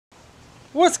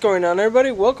What's going on, everybody?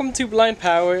 Welcome to Blind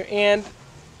Power, and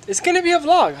it's gonna be a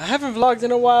vlog. I haven't vlogged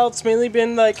in a while. It's mainly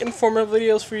been like informative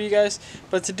videos for you guys,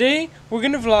 but today we're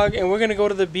gonna vlog and we're gonna go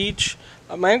to the beach.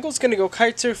 My uncle's gonna go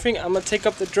kite surfing. I'm gonna take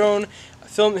up the drone,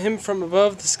 film him from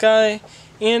above the sky,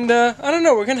 and I don't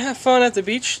know, we're gonna have fun at the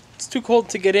beach. It's too cold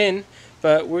to get in,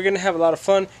 but we're gonna have a lot of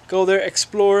fun. Go there,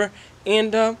 explore,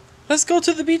 and let's go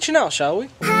to the beach now, shall we?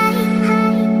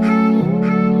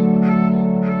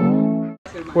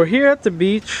 We're here at the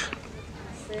beach.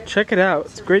 Check it out.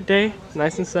 It's a great day,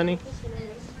 nice and sunny.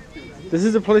 This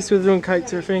is the place we're doing kite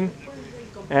surfing.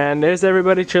 And there's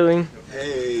everybody chilling.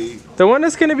 Hey. The one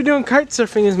that's gonna be doing kite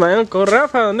surfing is my uncle.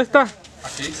 Rafa, ¿dónde está?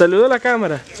 Saluda a la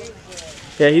cámara.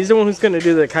 Yeah, he's the one who's gonna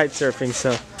do the kite surfing,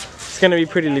 so it's gonna be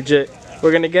pretty legit.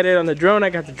 We're gonna get it on the drone. I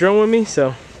got the drone with me,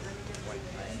 so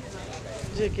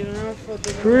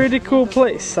pretty cool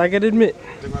place, I gotta admit.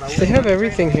 They have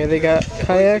everything here. They got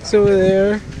kayaks over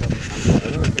there,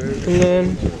 and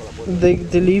then they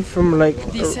leave from like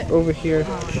over here.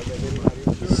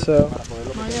 So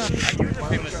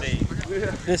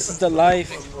this is the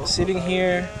life, sitting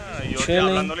here,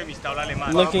 chilling,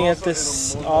 looking at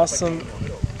this awesome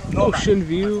ocean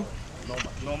view.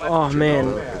 Oh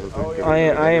man,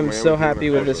 I am so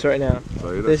happy with this right now.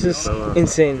 This is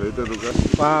insane.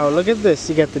 Wow, look at this.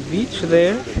 You got the beach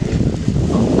there,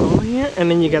 over here, and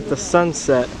then you got the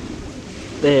sunset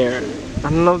there. I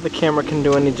don't know if the camera can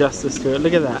do any justice to it.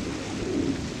 Look at that.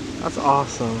 That's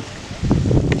awesome.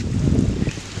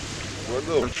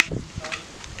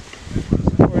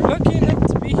 We're lucky enough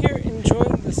to be here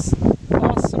enjoying this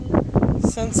awesome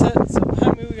sunset. So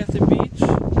behind me we got the beach.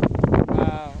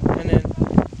 Wow, and then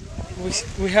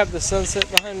we have the sunset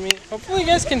behind me. Hopefully you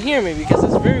guys can hear me because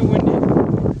it's very windy.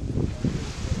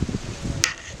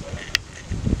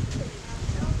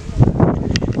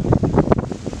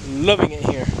 Loving it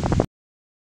here.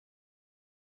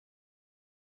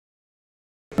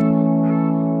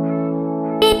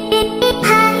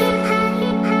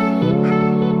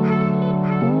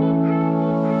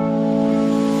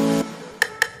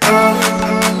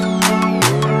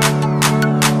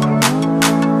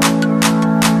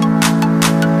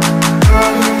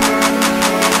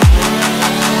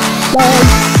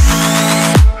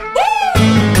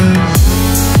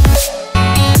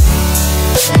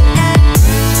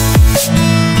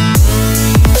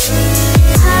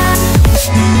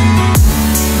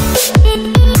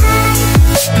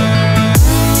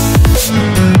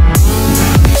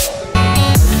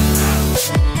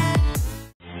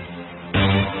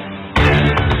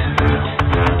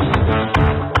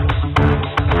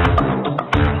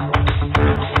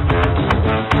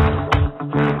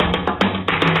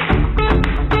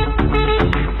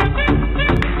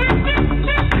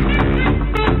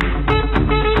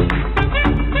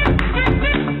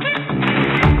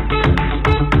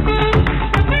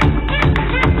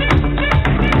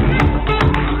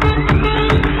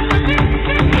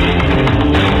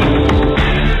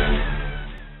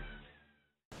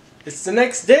 It's the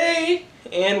next day,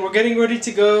 and we're getting ready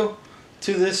to go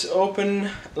to this open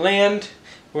land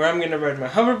where I'm gonna ride my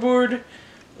hoverboard,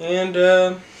 and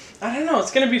I don't know,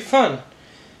 it's gonna be fun.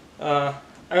 I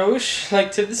wish,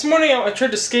 like, this morning I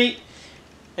tried to skate,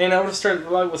 and I would have started the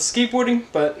vlog with skateboarding,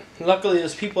 but luckily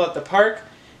there's people at the park,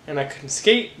 and I couldn't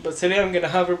skate. But today I'm gonna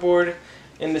hoverboard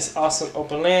in this awesome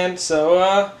open land,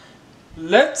 so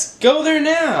let's go there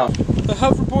now. The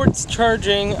hoverboard's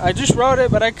charging. I just rode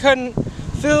it, but I couldn't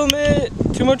film it.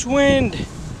 Too much wind.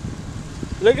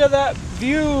 Look at that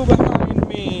view behind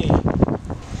me.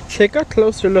 Take a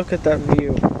closer look at that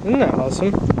view. Isn't that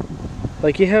awesome?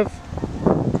 Like, you have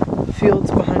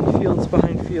fields behind fields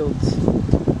behind fields.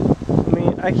 I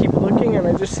mean, I keep looking and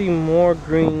I just see more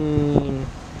green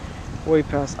way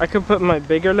past. I could put my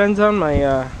bigger lens on,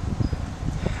 my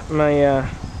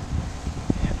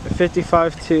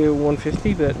 55 to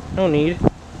 150, but no need.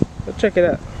 But check it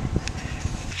out.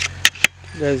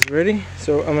 You guys ready?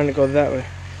 So I'm gonna go that way.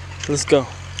 Let's go.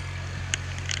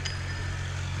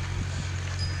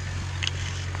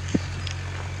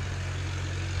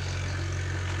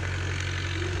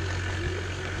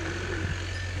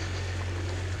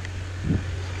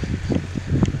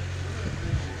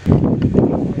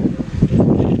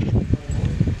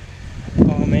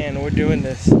 Oh man, we're doing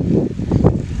this.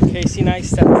 Casey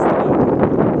Neistat.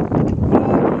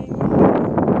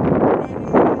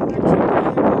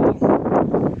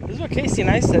 Casey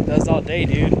Neistat does all day,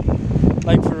 dude.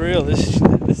 Like, for real, this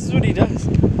is what he does.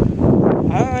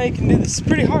 I can do this. It's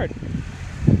pretty hard.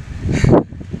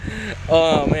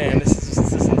 Oh man, this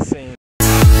is insane.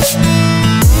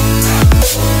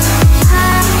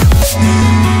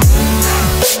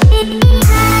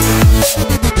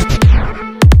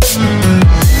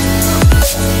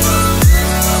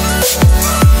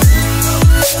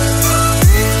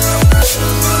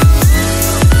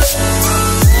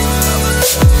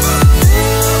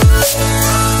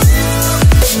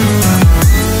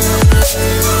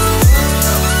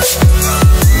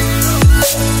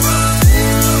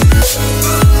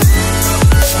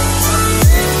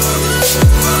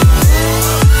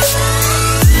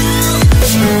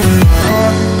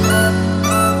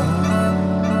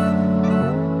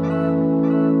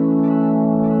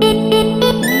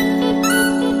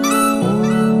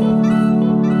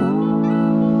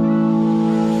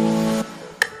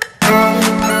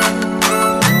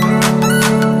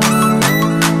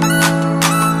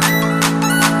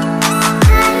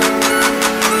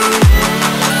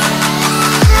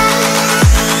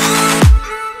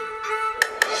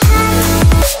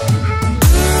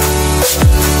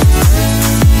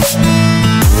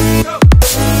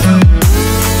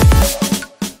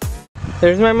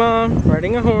 There's my mom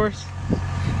riding a horse.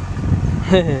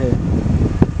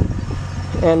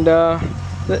 And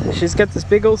she's got this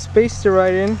big old space to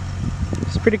ride in.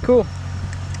 It's pretty cool.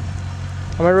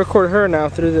 I'm gonna record her now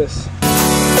through this.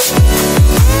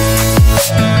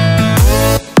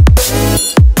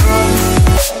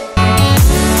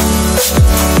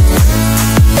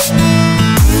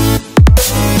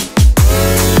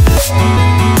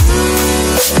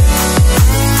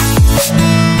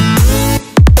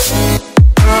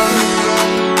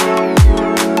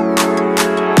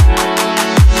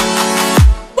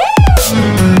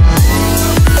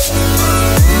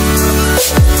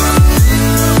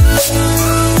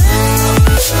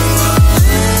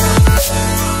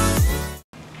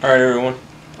 Alright everyone,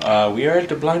 we are at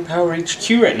the Blind Power HQ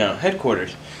right now,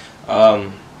 headquarters.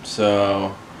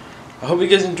 So I hope you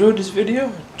guys enjoyed this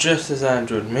video, just as I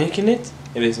enjoyed making it.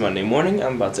 It is Monday morning.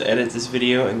 I'm about to edit this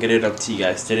video and get it up to you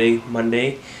guys today,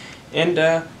 Monday. And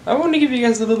I want to give you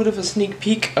guys a little bit of a sneak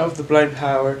peek of the Blind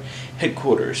Power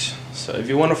headquarters. So if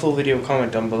you want a full video,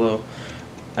 comment down below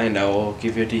and I will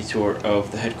give you a detour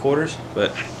of the headquarters.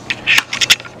 But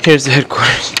here's the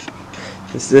headquarters.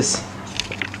 It's this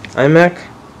iMac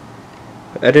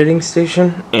editing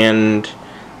station and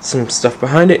some stuff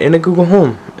behind it in a Google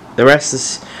Home. The rest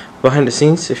is behind the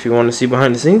scenes. If you want to see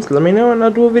behind the scenes, let me know and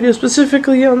I'll do a video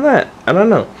specifically on that. I don't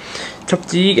know. It's up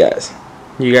to you guys.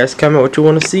 You guys comment what you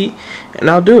want to see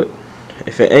and I'll do it.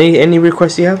 If any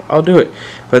requests you have, I'll do it.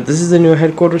 But this is the new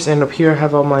headquarters, and up here I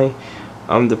have all my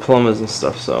diplomas and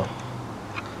stuff. So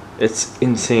it's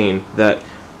insane that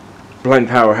Blind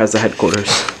Power has a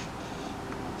headquarters.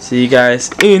 See you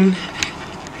guys in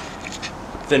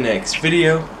the next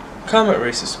video. Comment,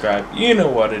 rate, subscribe. You know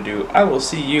what to do. I will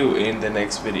see you in the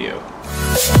next video.